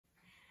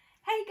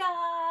Hi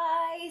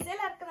guys!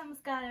 എല്ലാവർക്കും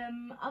നമസ്കാരം.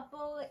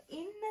 അപ്പോൾ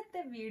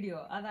ഇന്നത്തെ വീഡിയോ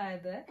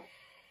അതായത്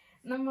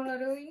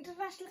നമ്മളൊരു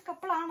ഇന്റർനാഷണൽ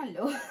കപ്പിൾ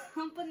ആണല്ലോ.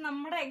 അപ്പോൾ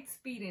നമ്മുടെ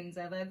എക്സ്പീരിയൻസ്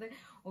അതായത്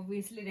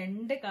ഒബ്വിയസ്ലി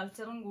രണ്ട്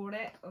കൾച്ചറും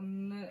കൂടെ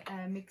ഒന്ന്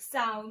മിക്സ്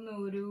ആവുന്ന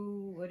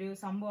ഒരു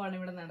സംഭവമാണ്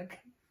ഇവിടെ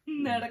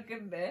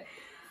നടക്കുന്നത്.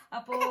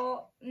 അപ്പോ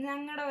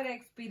ഞങ്ങളുടെ ഒരു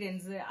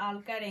എക്സ്പീരിയൻസ്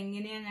ആൾക്കാർ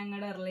എങ്ങനെയാ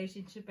ഞങ്ങളുടെ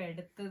റിലേഷൻഷിപ്പ്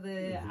എടുത്തത്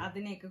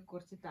അതിനെയൊക്കെ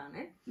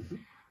കുറിച്ചിട്ടാണ്.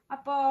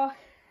 അപ്പോ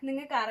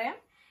നിങ്ങൾക്കറിയാം,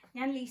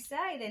 ഞാൻ ലിസ,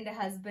 ഇതെന്റെ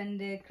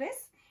ഹസ്ബൻഡ്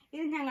ക്രിസ്,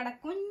 ഇത് ഞങ്ങളുടെ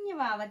കുഞ്ഞു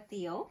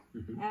വാവത്തിയോ.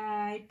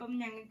 ഇപ്പം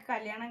ഞങ്ങൾക്ക്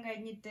കല്യാണം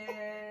കഴിഞ്ഞിട്ട്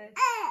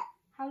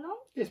how long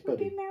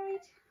we've been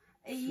married?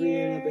 A year. 3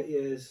 and a bit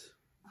years.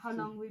 How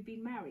long we've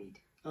been married?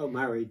 Oh,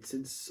 married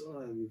since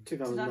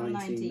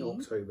 2019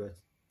 October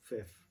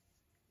 5th.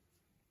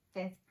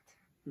 5th.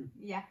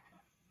 Yeah.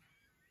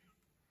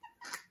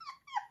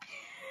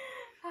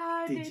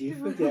 Did you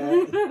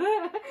forget?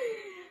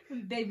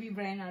 Baby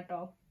brain at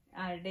all.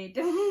 Our date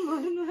I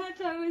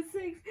was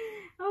 6.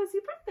 I was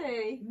your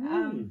birthday.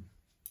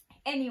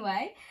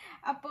 Anyway,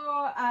 അപ്പോൾ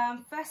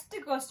first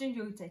question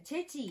ചോദിച്ച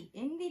ചേച്ചി,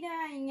 എന്തിനാ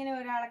ഇങ്ങനെ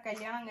ഒരാളെ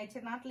കല്യാണം കഴിച്ച?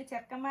 നാട്ടിൽ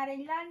ചെറുക്കന്മാരെ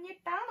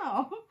ഇല്ലാഞ്ഞിട്ടാണോ?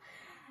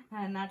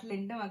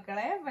 നാട്ടിലുണ്ട്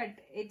മക്കളെ, ബട്ട്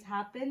ഇറ്റ്സ്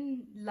ഹാപ്പൻ.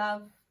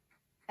 ലവ്,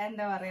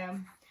 എന്താ പറയാ,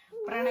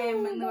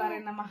 പ്രണയം എന്ന്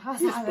പറയുന്ന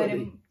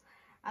മഹാസാഗരം,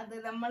 അത്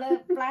നമ്മള്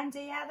പ്ലാൻ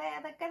ചെയ്യാതെ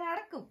അതൊക്കെ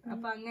നടക്കും.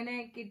 അപ്പൊ അങ്ങനെ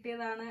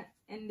കിട്ടിയതാണ്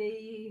എന്റെ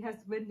ഈ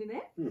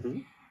ഹസ്ബൻഡിന്.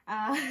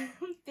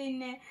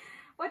 പിന്നെ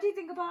what do you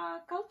think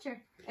about culture,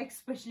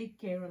 especially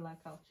Kerala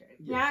culture?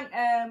 ഞാൻ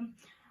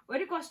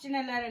ഒരു ക്വസ്റ്റ്യൻ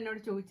എല്ലാവരും എന്നോട്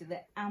ചോദിച്ചത്,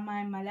 am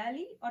I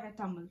Malayali or a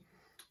Tamil?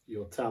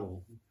 You're Tamil.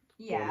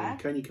 Yeah. In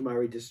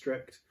Kanyakumari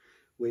district,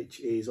 which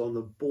is on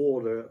the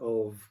border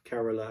of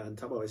Kerala and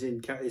Tamil.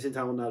 It's in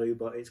Tamil Nadu,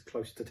 but it's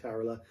close to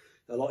Kerala.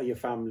 A lot of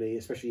your family,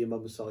 especially your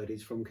mum's side,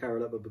 is from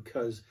Kerala, but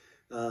because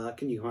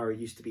Kanyakumari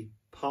used to be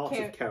part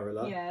of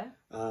Kerala,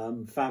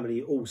 family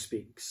all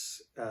speaks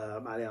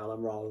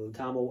Malayalam rather than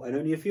Tamil, and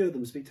only a few of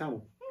them speak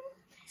Tamil.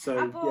 So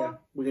yeah,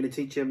 we're going to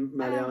teach him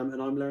Malayalam,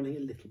 and I'm learning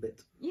a little bit.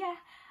 Yeah.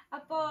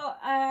 അപ്പോ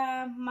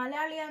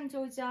മലയാളിയാന്ന്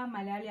ചോദിച്ചാൽ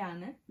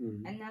മലയാളിയാണ്,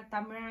 എന്നാൽ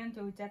തമിഴാണെന്ന്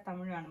ചോദിച്ചാൽ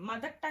തമിഴാണ്.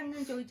 Mother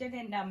tongue ചോദിച്ചാൽ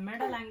എന്റെ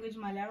അമ്മയുടെ language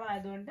Malayalam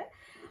ആയതുകൊണ്ട്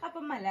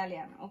അപ്പം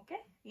മലയാളിയാണ്. ഓക്കെ,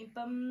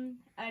 ഇപ്പം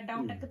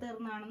ഡൗട്ടൊക്കെ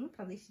തീർന്നാണെന്ന്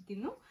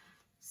പ്രതീക്ഷിക്കുന്നു.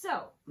 So,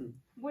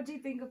 what do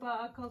you think about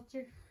our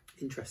culture?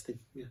 Interesting,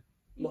 yeah.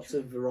 Lots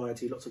of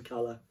variety, lots of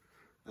colour.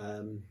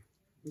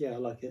 Yeah,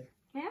 I like it.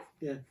 Yeah?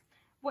 Yeah.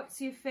 What's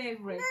your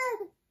favourite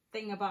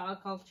thing about our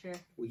culture?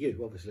 Well, you,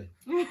 obviously.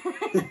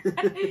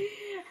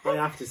 I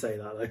have to say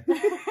that, though.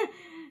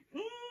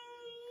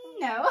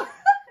 No.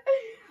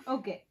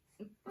 Okay.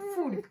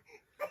 Food.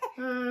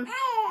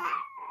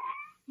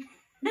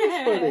 Yes,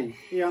 buddy.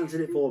 He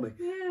answered it for me.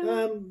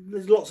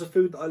 There's lots of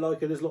food that I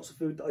like, and there's lots of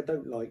food that I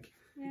don't like.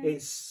 Yeah.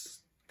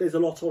 There's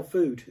a lot of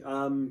food.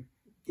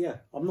 Yeah,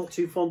 I'm not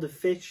too fond of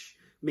fish.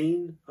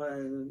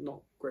 Not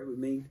great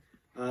with meat.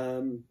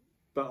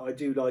 But I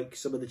do like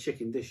some of the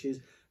chicken dishes.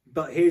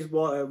 But here's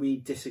why we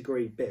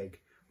disagree big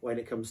when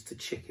it comes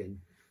to chicken.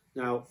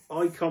 Now,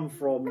 I come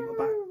from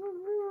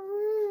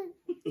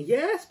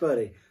Yes,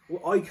 buddy.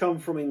 Well, I come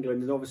from England,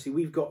 and obviously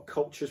we've got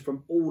cultures from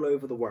all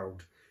over the world.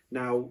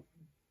 Now,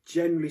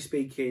 generally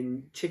speaking,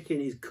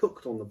 chicken is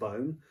cooked on the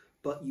bone,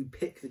 but you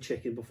pick the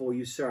chicken before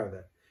you serve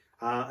it.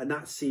 And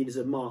that's seen as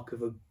a mark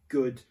of a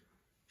good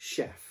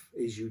chef,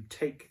 is you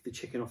take the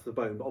chicken off the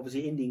bone. But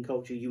obviously Indian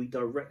culture, you eat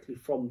directly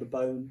from the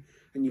bone,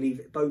 and you leave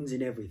bones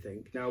in everything.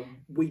 Now,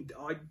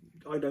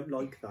 I don't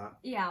like that.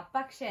 Yeah,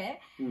 പക്ഷേ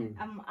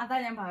അതാ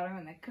ഞാൻ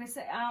പറയുന്നത്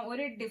Chris,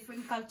 ഒരു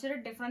different cultural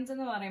difference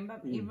എന്ന് പറയുമ്പോൾ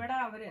ഇവിടെ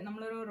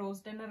നമ്മളൊരു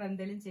roast dinner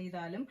എന്തെങ്കിലും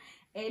ചെയ്താലും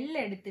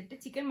എല്ലാം എടുത്തിട്ട്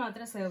ചിക്കൻ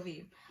മാത്രം സെർവ്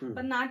ചെയ്യും.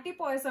 അപ്പൊ നാട്ടിൽ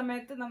പോയ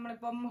സമയത്ത്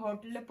നമ്മളിപ്പം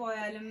ഹോട്ടലിൽ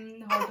പോയാലും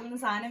ഹോട്ടലിൽ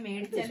നിന്ന് സാധനം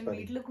മേടിച്ചാലും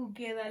വീട്ടിൽ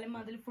കുക്ക് ചെയ്താലും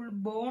അതിൽ ഫുൾ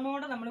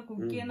ബോണോടെ നമ്മൾ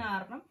കുക്ക് ചെയ്യുന്ന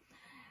കാരണം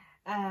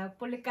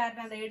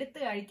പുള്ളിക്കാരന് അത് എടുത്ത്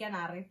കഴിക്കാൻ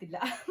അറിയത്തില്ല,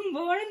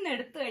 ബോണിന്ന്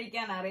എടുത്ത്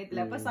കഴിക്കാൻ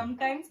അറിയത്തില്ല. അപ്പൊ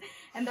സംടൈംസ്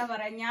എന്താ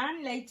പറയാ, ഞാൻ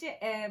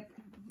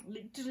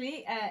ലിറ്ററലി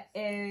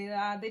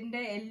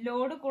അതിന്റെ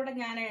എല്ലോട് കൂടെ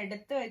ഞാൻ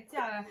എടുത്ത്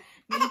വെച്ച്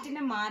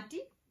മീറ്റിനെ മാറ്റി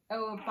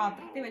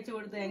പാത്രത്തിൽ വെച്ച്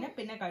കൊടുത്തു കഴിഞ്ഞാൽ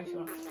പിന്നെ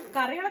കഴിച്ചോളാം.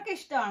 കറികളൊക്കെ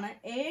ഇഷ്ടമാണ്.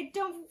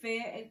 ഏറ്റവും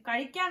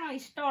കഴിക്കാൻ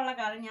ഇഷ്ടമുള്ള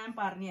കറി ഞാൻ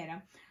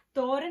പറഞ്ഞുതരാം.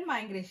 തോരൻ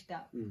ഭയങ്കര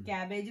ഇഷ്ടമാണ്.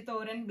 ക്യാബേജ്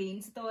തോരൻ,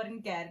 ബീൻസ് തോരൻ,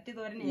 ക്യാരറ്റ്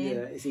തോരൻ,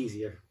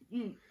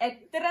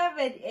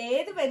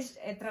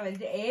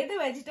 ഏത്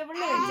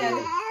വെജിറ്റബിളിൽ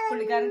വെച്ചാലും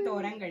പുള്ളിക്കാരൻ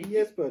തോരൻ കഴിക്കും.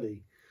 Yes, buddy.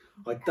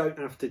 I don't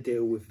have to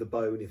deal with the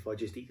bone if I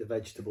just eat the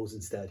vegetables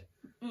instead.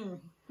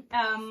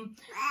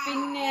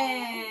 പിന്നെ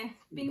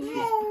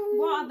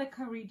what other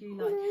curry do you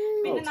like?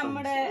 പിന്നെ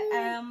നമ്മുടെ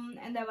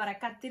എന്താ പറയാ,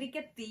 കത്തിരിക്ക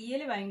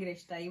തീയല് ഭയങ്കര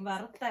ഇഷ്ടമായി.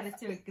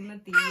 വറുത്തരച്ച് വെക്കുന്ന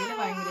തീയല്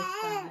ഭയങ്കര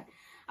ഇഷ്ടമാണ്.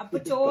 അപ്പൊ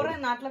ചോറ്,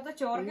 നാട്ടിലത്തെ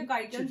ചോറൊക്കെ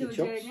കഴിക്കാൻ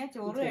ചോദിച്ചു കഴിഞ്ഞാൽ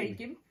ചോറ്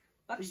കഴിക്കും.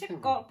 പക്ഷെ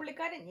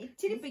പുള്ളിക്കാരൻ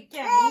ഇച്ചിരി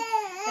പിക്കാണ്.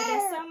 ഈ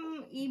രസം,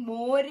 ഈ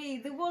മോര്,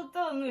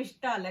 ഇതുപോലത്തെ ഒന്നും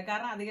ഇഷ്ടമല്ല.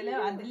 കാരണം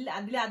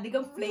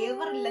അതിലധികം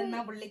ഫ്ലേവർ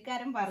ഇല്ലെന്നാ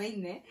പുള്ളിക്കാരൻ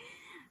പറയുന്നേ.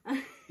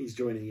 He's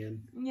joining in.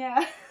 Yeah.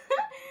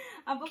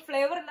 അപ്പൊ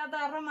ഫ്ലേവർ ഇല്ലാത്ത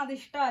കാരണം അത്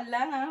ഇഷ്ടമല്ല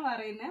എന്നാണ്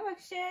പറയുന്നത്.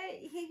 പക്ഷെ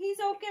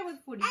he's okay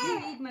with food, he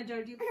eat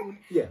majority food.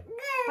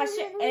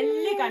 പക്ഷെ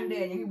എല്ല് കണ്ടു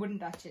കഴിഞ്ഞാൽ ഹി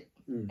വുഡന്റ് ടച്ച് ഇറ്റ്.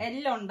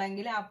 എല്ലാം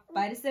ഉണ്ടെങ്കിൽ ആ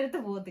പരിസരത്ത്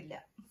പോകത്തില്ല.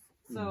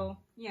 So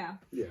yeah.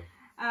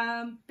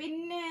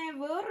 പിന്നെ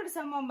വേറൊരു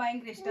സംഭവം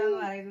ഭയങ്കര ഇഷ്ടമെന്ന്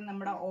പറയുന്നത്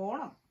നമ്മുടെ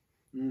ഓണം.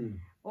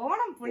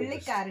 ഓണം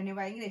പുള്ളിക്കാരന്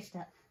ഭയങ്കര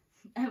ഇഷ്ടമാണ്.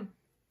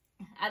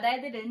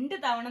 അതായത് 2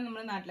 തവണ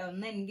നമ്മുടെ നാട്ടിലെ,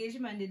 ഒന്ന്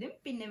എൻഗേജ്മെന്റിനും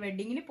പിന്നെ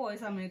വെഡിങ്ങിന് പോയ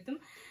സമയത്തും,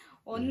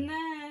 ഒന്ന്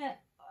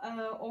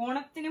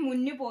ഓണത്തിന്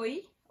മുന്നേ പോയി,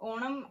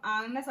 ഓണം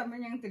ആകുന്ന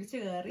സമയം ഞങ്ങൾ തിരിച്ചു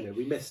കയറി.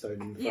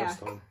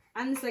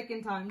 And the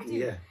second time too.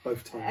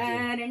 Both times.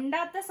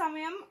 രണ്ടാമത്തെ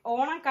സമയം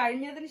ഓണം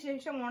കഴിഞ്ഞതിന്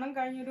ശേഷം, ഓണം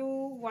കഴിഞ്ഞൊരു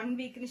 1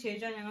 വീക്കിന്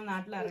ശേഷമാണ് ഞങ്ങൾ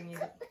നാട്ടിൽ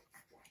ഇറങ്ങിയത്.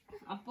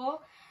 അപ്പോ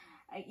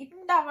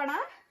ഇത്തവണ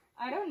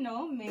I don't know,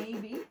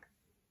 maybe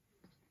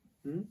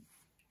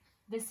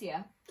this year.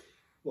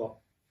 What?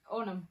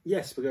 Onam.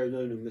 Yes, we're going to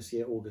Onam this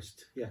year, August.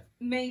 Yeah.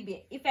 Maybe.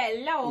 If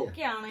എല്ലാം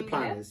ഓക്കെ ആണെങ്കിൽ. The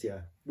plan is,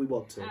 we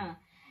want to.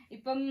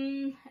 ഇപ്പം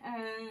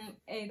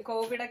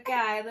കോവിഡ് ഒക്കെ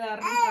ആയത്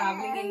കാരണം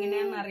ട്രാവലിംഗ്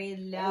എങ്ങനെയാണെന്ന്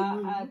അറിയില്ല.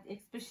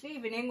 എസ്പെഷ്യലി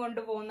ഇവനെയും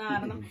കൊണ്ടുപോകുന്ന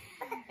കാരണം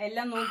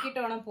എല്ലാം നോക്കിയിട്ട്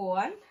വേണം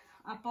പോവാൻ.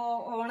 അപ്പോ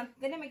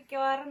ഓണത്തിന്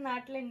മിക്കവാറും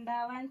നാട്ടിൽ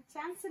ഉണ്ടാവാൻ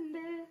ചാൻസ്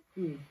ഉണ്ട്.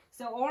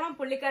 സോ ഓണം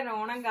പുള്ളിക്കാരൻ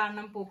ഓണം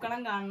കാണണം,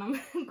 പൂക്കളം കാണണം.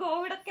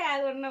 കോവിഡ് ഒക്കെ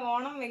ആയതുകൊണ്ട്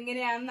ഓണം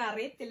എങ്ങനെയാണെന്ന്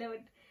അറിയത്തില്ല.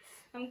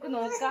 നമുക്ക്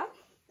നോക്കാം.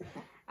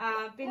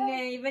 പിന്നെ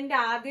ഇവന്റെ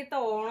ആദ്യത്തെ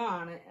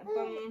ഓണമാണ്.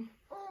 അപ്പം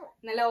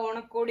നല്ല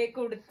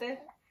ഓണക്കോടിയൊക്കെ ഉടുത്ത്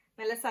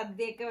നല്ല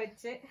സദ്യയൊക്കെ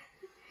വെച്ച്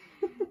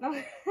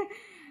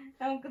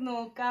നമുക്ക്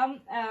നോക്കാം.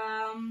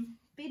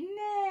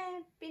 പിന്നെ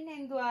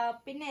എന്തുവാ,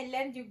 പിന്നെ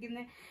എല്ലാരും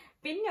ചോദിക്കുന്ന,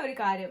 പിന്നെ ഒരു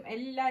കാര്യം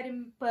എല്ലാരും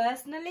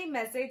പേഴ്സണലി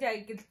മെസ്സേജ്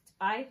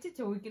അയച്ച്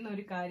ചോദിക്കുന്ന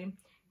ഒരു കാര്യം,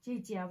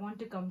 ചേച്ചി I want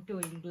to come to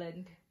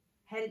England,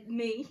 help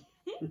me.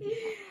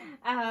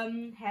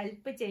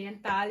 Help ചെയ്യാൻ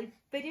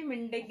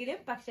താല്പര്യമുണ്ടെങ്കിലും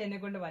പക്ഷെ എന്നെ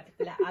കൊണ്ട്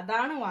പറ്റത്തില്ല.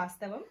 അതാണ്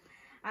വാസ്തവം.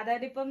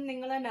 അതായത് ഇപ്പം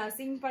നിങ്ങൾ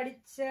നഴ്സിംഗ്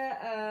പഠിച്ച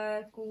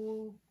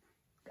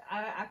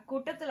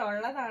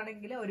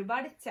അക്കൂട്ടത്തിലുള്ളതാണെങ്കിൽ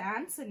ഒരുപാട്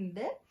ചാൻസ്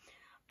ഉണ്ട്.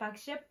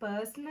 പക്ഷെ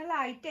പേഴ്സണൽ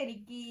ആയിട്ട്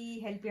എനിക്ക്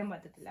ഹെൽപ്പ് ചെയ്യാൻ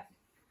പറ്റത്തില്ല.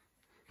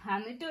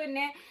 എന്നിട്ട്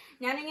പിന്നെ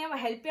ഞാനിങ്ങനെ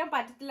ഹെൽപ്പ് ചെയ്യാൻ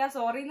പറ്റത്തില്ല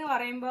സോറി എന്ന്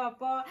പറയുമ്പോ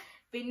അപ്പൊ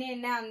പിന്നെ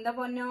എന്നെ അന്ത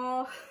പൊന്നോ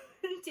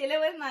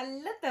ചിലവർ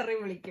നല്ല തെറി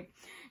വിളിക്കും.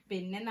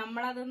 പിന്നെ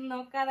നമ്മളതൊന്നും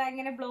നോക്കാതെ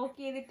അങ്ങനെ ബ്ലോക്ക്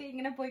ചെയ്തിട്ട്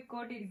ഇങ്ങനെ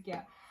പോയിക്കോട്ടിരിക്കുക.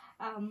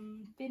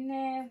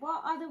 പിന്നെ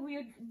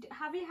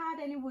have you had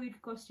any weird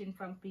question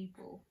from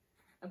people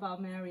about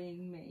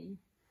marrying me?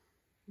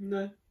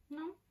 No.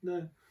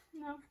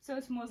 So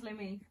it's mostly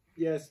me.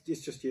 Yes,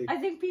 it's just you. I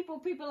think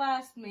people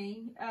asked me,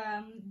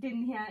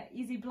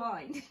 is he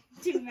blind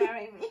to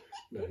marry me?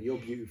 No,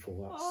 you're beautiful.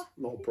 That's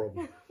not a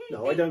problem. No,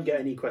 I don't get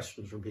any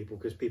questions from people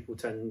because people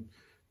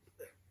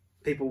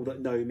that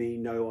know me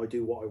know I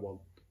do what I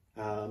want,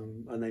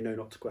 and they know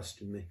not to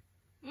question me.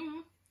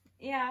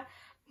 Yeah,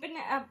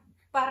 പിന്നെ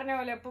പറഞ്ഞ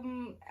പോലെ ഇപ്പം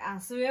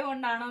അസൂയ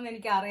കൊണ്ടാണോ എന്ന്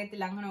എനിക്ക്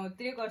അറിയത്തില്ല. അങ്ങനെ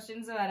ഒത്തിരി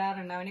ക്വസ്റ്റ്യൻസ്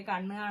വരാറുണ്ട്. അവന്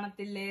കണ്ണ്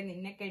കാണത്തില്ലേ,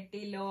 നിന്നെ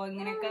കെട്ടിയില്ലോ,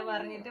 ഇങ്ങനെയൊക്കെ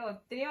പറഞ്ഞിട്ട്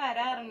ഒത്തിരി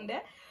വരാറുണ്ട്.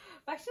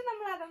 പക്ഷെ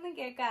നമ്മൾ അതൊന്നും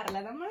കേൾക്കാറില്ല.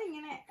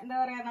 നമ്മളിങ്ങനെ എന്താ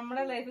പറയാ,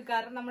 നമ്മുടെ ലൈഫ്,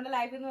 കാരണം നമ്മുടെ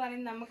ലൈഫ് എന്ന്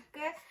പറയുന്നത്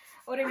നമുക്ക്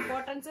ഒരു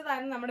ഇമ്പോർട്ടൻസ്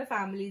തന്നെ നമ്മുടെ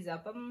ഫാമിലീസ്.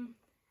 അപ്പം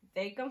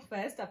ടേക്ക്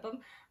ഫസ്റ്റ്. അപ്പം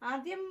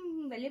ആദ്യം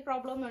വലിയ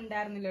പ്രോബ്ലം ഒന്നും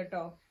ഉണ്ടായിരുന്നില്ല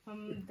കേട്ടോ.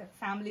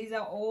 Families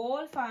are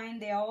all fine,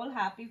 they are all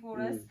happy for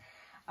us.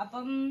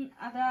 അപ്പം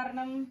അത്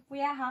കാരണം we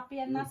are happy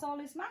and that's all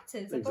it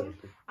matters. അപ്പം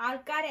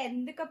ആൾക്കാർ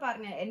എന്തൊക്കെ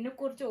പറഞ്ഞു എന്നെ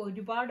കുറിച്ച്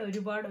ഒരുപാട്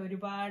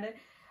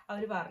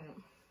അവര് പറഞ്ഞു.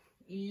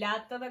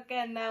 ഇല്ലാത്തതൊക്കെ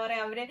എന്താ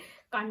പറയാ, അവരെ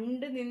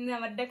കണ്ടു നിന്ന്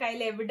അവരുടെ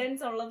കയ്യിൽ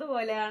എവിഡൻസ് ഉള്ളത്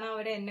പോലെയാണ്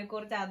അവര് എന്നെ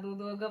കുറിച്ച്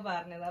അതുമൊക്കെ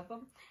പറഞ്ഞത്.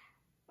 അപ്പം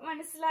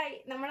മനസ്സിലായി,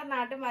 നമ്മുടെ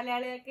നാട്ടിൽ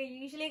മലയാളികൾക്ക്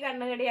യൂഷ്വലി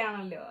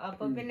കണ്ണുകടിയാണല്ലോ.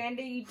 അപ്പൊ പിന്നെ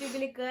എന്റെ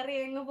യൂട്യൂബിൽ കയറി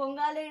എങ്ങ്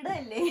Pongala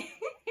ഇടല്ലേ.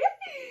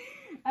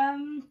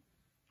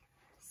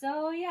 So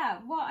yeah,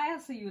 what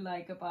else do you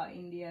like about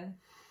India?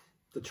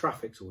 The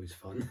traffic's always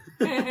fun.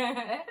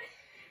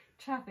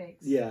 Traffic.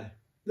 Yeah,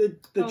 the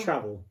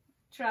travel.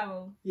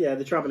 Yeah,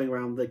 the travelling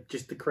around,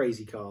 just the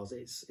crazy cars.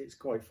 It's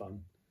quite fun.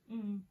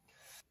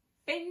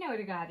 പിന്നെ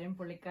ഒരു കാര്യം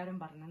പുള്ളിക്കാരൻ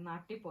പറഞ്ഞു,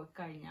 നാട്ടിൽ പോയി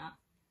കഴിഞ്ഞാൽ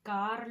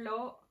കാറിലോ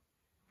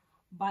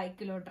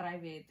ബൈക്കിലോ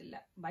ഡ്രൈവ് ചെയ്യത്തില്ല,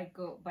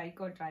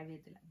 ബൈക്കോ ഡ്രൈവ്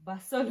ചെയ്യത്തില്ല,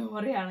 ബസ്സോ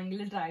ലോറി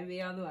ആണെങ്കിലും ഡ്രൈവ്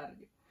ചെയ്യാന്ന്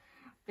പറഞ്ഞു.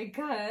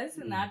 ബിക്കോസ്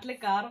നാട്ടില്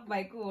കാറും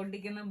ബൈക്കും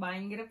ഓടിക്കുന്നത്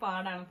ഭയങ്കര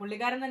പാടാണ്.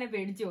 പുള്ളിക്കാരൻ തന്നെ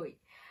പേടിച്ചു പോയി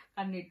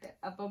കണ്ടിട്ട്.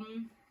 അപ്പം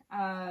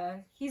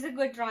he's a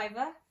good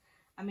driver.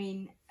 I mean,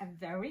 a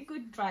very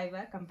good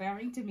driver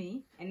comparing to me.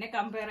 എന്നെ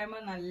കമ്പയർ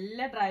ചെയ്യുമ്പോൾ നല്ല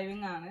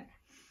ഡ്രൈവിംഗ് ആണ്.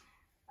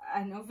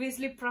 And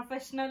obviously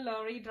professional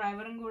lorry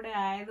ഡ്രൈവറും കൂടെ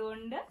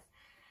ആയതുകൊണ്ട്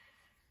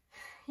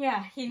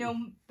he know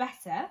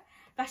better.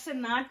 പക്ഷെ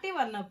നാട്ടിൽ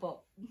വന്നപ്പോ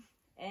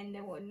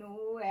എന്റെ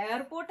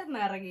എയർപോർട്ടിൽ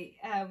നിന്ന് ഇറങ്ങി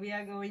we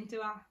are going to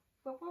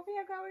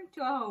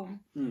our home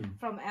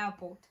from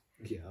airport.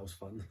 Yeah, that was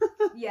fun.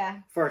 Yeah.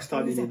 First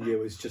time in India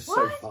was just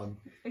so fun.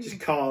 Just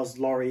cars,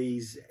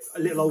 lorries,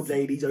 little old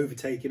ladies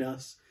overtaking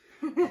us.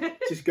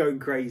 Just going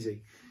crazy.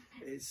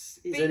 It's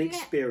an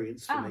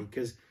experience for me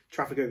because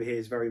traffic over here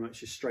is very much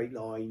a straight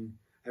line.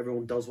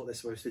 Everyone does what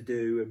they're supposed to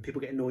do, and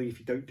people get annoyed if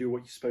you don't do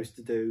what you're supposed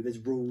to do.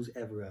 There's rules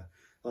everywhere.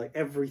 Like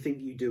everything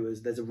you do,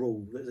 there's a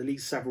rule. There's at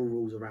least several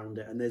rules around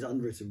it, and there's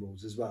unwritten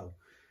rules as well.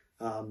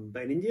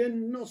 But in India,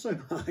 not so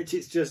much.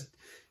 It's just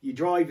you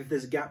drive. If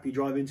there's a gap, you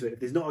drive into it. If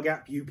there's not a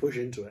gap, you push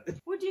into it.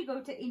 Would you go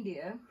to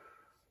India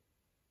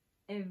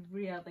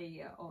every other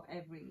year or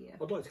every year?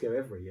 I'd like to go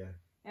every year.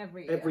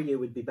 Every year. Every year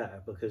would be better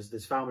because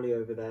there's family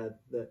over there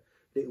that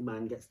little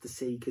man gets to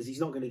see, because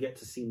he's not going to get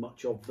to see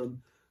much of them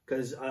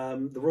because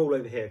they're all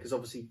over here, because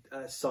obviously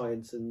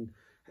science and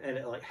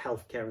like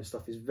healthcare and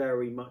stuff is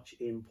very much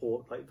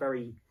important, like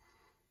very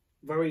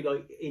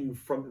like in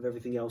front of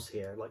everything else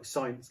here. Like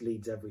science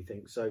leads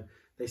everything, so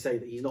they say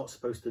that he's not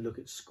supposed to look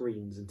at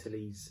screens until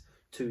he's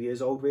 2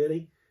 years old,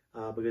 really,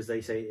 because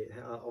they say it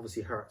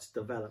obviously hurts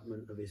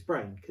development of his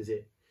brain, because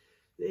it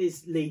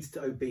leads to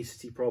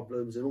obesity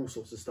problems and all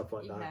sorts of stuff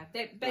like that.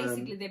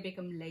 Yeah, they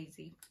become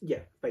lazy.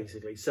 Yeah,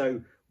 basically. So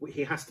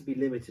he has to be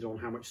limited on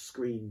how much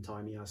screen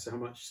time he has, so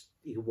how much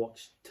he can watch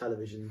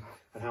television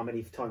and how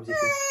many times he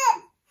can...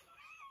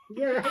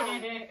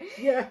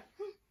 Yeah.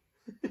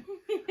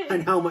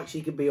 And how much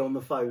he can be on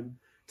the phone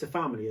to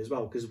family as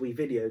well, because we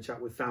video chat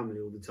with family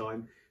all the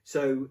time.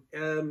 So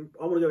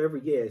I want to go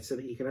every year so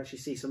that he can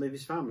actually see some of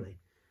his family.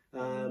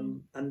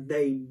 And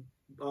they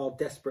are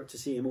desperate to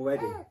see him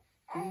already.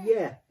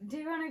 Yeah. Do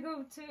you want to go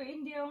to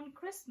India on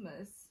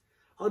Christmas?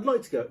 I'd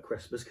like to go at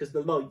Christmas because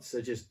the lights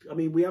are just... I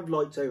mean, we have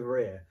lights over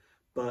here,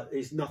 but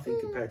it's nothing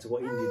compared to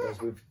what India does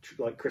with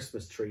like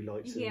Christmas tree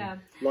lights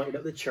and lighting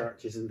up the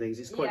churches and things.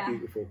 It's quite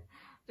beautiful.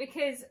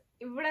 Because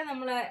ഇവിടെ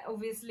നമ്മള്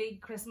obviously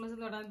Christmas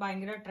എന്ന് പറഞ്ഞാൽ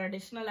ഭയങ്കര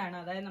traditional ആണ്.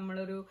 അതായത്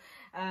നമ്മളൊരു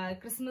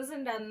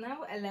ക്രിസ്മസിന്റെ അന്ന്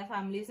എല്ലാ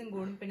ഫാമിലീസും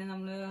കൂടും. പിന്നെ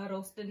നമ്മള്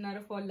റോസ്റ്റ് ഡിന്നർ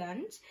ഫോർ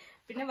ലഞ്ച്,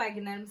 പിന്നെ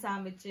വൈകുന്നേരം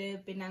സാൻഡ്വിച്ച്,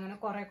 പിന്നെ അങ്ങനെ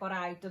കുറെ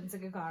ഐറ്റംസ്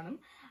ഒക്കെ കാണും.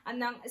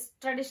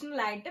 ട്രഡീഷണൽ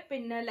ആയിട്ട്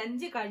പിന്നെ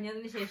ലഞ്ച്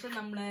കഴിഞ്ഞതിന് ശേഷം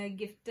നമ്മള്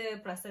ഗിഫ്റ്റ്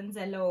പ്രസൻസ്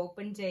എല്ലാം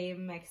ഓപ്പൺ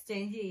ചെയ്യും,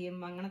 എക്സ്ചേഞ്ച് ചെയ്യും,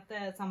 അങ്ങനത്തെ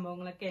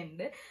സംഭവങ്ങളൊക്കെ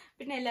ഉണ്ട്.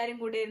 പിന്നെ എല്ലാരും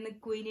കൂടെ ഇരുന്ന്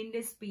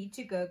ക്വീനിന്റെ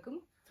സ്പീച്ച് കേൾക്കും.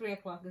 3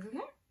 o'clock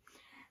 3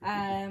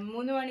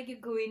 മണിക്ക്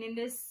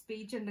ക്വീനിന്റെ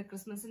സ്പീച്ച് ഉണ്ട്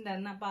ക്രിസ്മസിന്റെ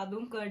അന്ന്. അപ്പൊ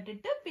അതും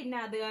കേട്ടിട്ട് പിന്നെ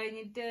അത്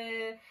കഴിഞ്ഞിട്ട്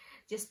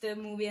ജസ്റ്റ്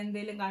മൂവി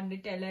എന്തെങ്കിലും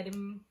കണ്ടിട്ട് എല്ലാരും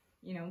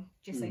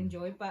ജസ്റ്റ്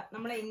എൻജോയ്.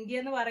 നമ്മളെ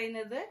ഇന്ത്യ എന്ന്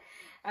പറയുന്നത്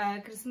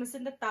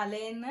ക്രിസ്മസിന്റെ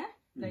തലേന്ന്,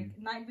 like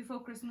night before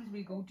Christmas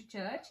we go to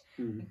church,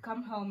 we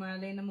come home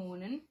early in the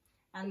morning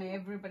and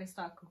everybody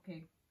start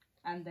cooking,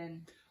 and then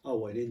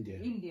in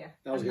India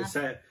I was and going to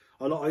say it.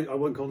 I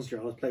won't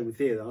concentrate. I was playing with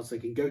Thea. I was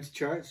thinking, go to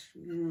church?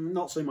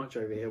 Not so much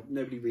over here.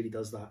 Nobody really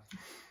does that.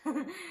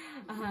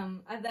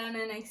 അതാണ്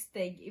next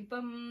thing.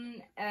 ഇപ്പം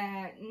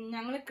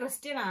ഞങ്ങള്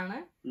Christian ആണ്,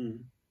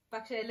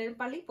 പക്ഷെ എല്ലാരും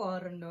പള്ളി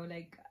പോകാറുണ്ടോ?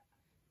 Like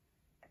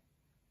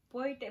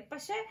പോയിട്ട്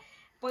പക്ഷെ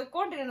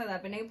പോയിക്കൊണ്ടിരുന്നതാ.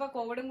 പിന്നെ ഇപ്പൊ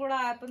കോവിഡും കൂടെ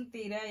ആയപ്പം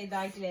തീരെ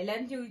ഇതായിട്ടില്ല.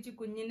 എല്ലാരും ചോദിച്ചു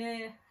കുഞ്ഞിന്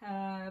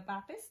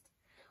ബാപ്റ്റിസ്റ്റ്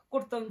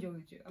കൊടുത്തോന്ന്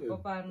ചോദിച്ചു. അപ്പൊ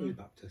പറഞ്ഞു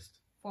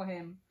for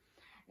him.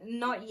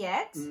 Not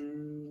yet.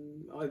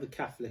 Either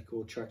Catholic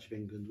or Church of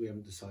England. We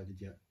haven't decided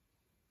yet.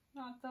 No,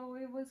 I thought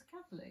it was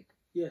Catholic.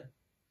 Yeah.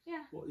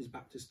 Yeah. What is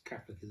Baptist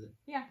Catholic, is it?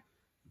 Yeah.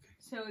 Okay.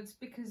 So it's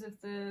because of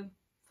the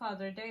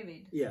Father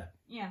David. Yeah.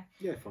 Yeah.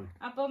 Yeah, fine.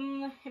 അപ്പം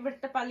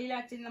ഇവിടുത്തെ പള്ളിയിലെ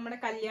അച്ഛൻ നമ്മുടെ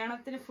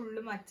കല്യാണത്തിന്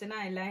ഫുള്ളും അച്ഛനാ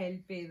എല്ലാം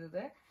help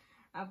ചെയ്തത്.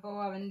 അപ്പൊ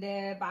അവന്റെ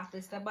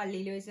ബാപ്റ്റിസ്റ്റ്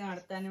പള്ളിയിൽ വെച്ച്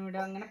നടത്താനും ഇവിടെ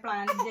അങ്ങനെ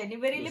പ്ലാൻ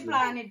ജനുവരിയിൽ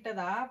പ്ലാൻ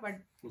ഇട്ടതാ.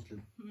 ബട്ട്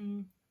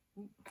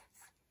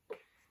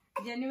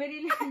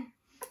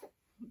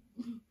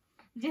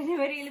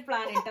ജനുവരിയിൽ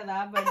പ്ലാൻ ഇട്ടതാ.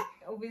 ബട്ട്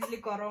ഒബിയസ്ലി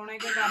കൊറോണ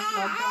ഒക്കെ കാരണം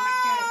ലോക്ക്ഡൌൺ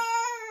ഒക്കെ.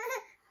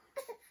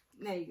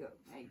 There you go.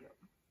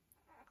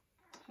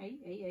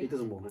 He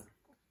doesn't want it.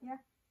 Yeah.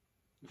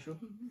 You sure?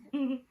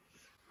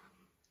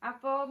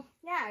 അപ്പൊ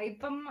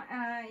ഇപ്പം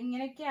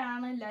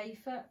ഇങ്ങനെയൊക്കെയാണ്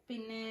ലൈഫ്.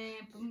 പിന്നെ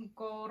ഇപ്പം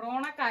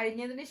കൊറോണ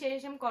കഴിഞ്ഞതിന്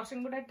ശേഷം കുറച്ചും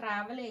കൂടെ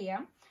ട്രാവൽ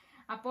ചെയ്യാം.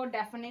 അപ്പോൾ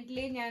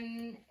ഡെഫിനറ്റ്ലി ഞാൻ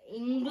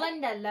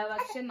ഇംഗ്ലണ്ട് അല്ല,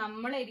 പക്ഷെ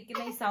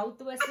നമ്മളിരിക്കുന്ന ഈ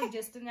സൗത്ത് വെസ്റ്റ്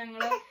ജസ്റ്റ്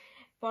ഞങ്ങള്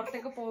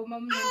പുറത്തേക്ക്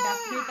പോകുമ്പം ഞാൻ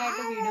ഡെഫിനറ്റ്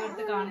ആയിട്ട് വീഡിയോ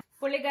എടുത്ത് കാണും.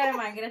 പുള്ളിക്കാരൻ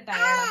ഭയങ്കര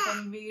ടയർഡ്. അപ്പം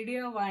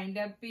വീഡിയോ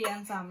വൈൻഡ് അപ്പ് ചെയ്യാൻ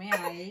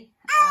സമയമായി.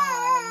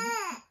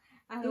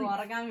 അത്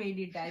ഉറങ്ങാൻ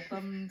വേണ്ടിയിട്ടാ.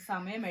 ഇപ്പം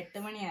സമയം 8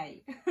 മണിയായി.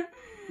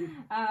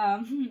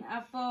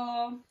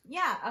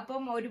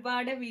 അപ്പം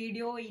ഒരുപാട്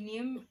വീഡിയോ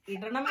ഇനിയും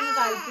ഇടണമെന്ന്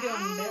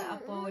താല്പര്യമുണ്ട്.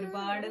 അപ്പൊ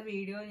ഒരുപാട്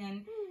വീഡിയോ ഞാൻ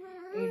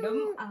ഇടും.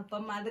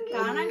 അപ്പം അത്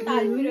കാണാൻ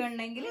താല്പര്യം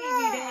ഉണ്ടെങ്കിൽ ഈ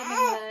വീഡിയോ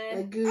നിങ്ങൾ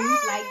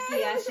ലൈക്ക്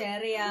ചെയ്യാ,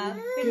 ഷെയർ ചെയ്യാ,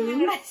 പിന്നെ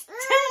നിങ്ങളുടെ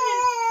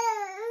ചാനൽ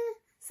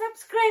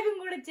സബ്സ്ക്രൈബും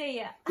കൂടെ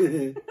ചെയ്യാ.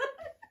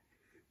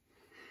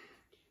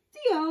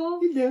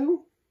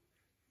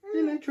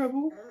 Hello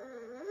Trouble.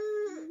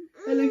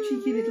 Hello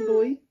cheeky little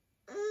boy.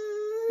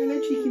 Hello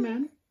cheeky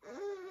man.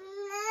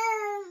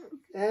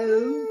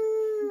 Oh.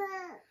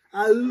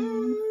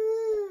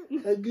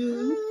 Agoo.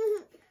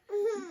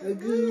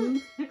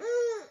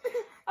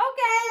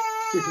 Okay.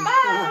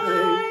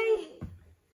 Bye.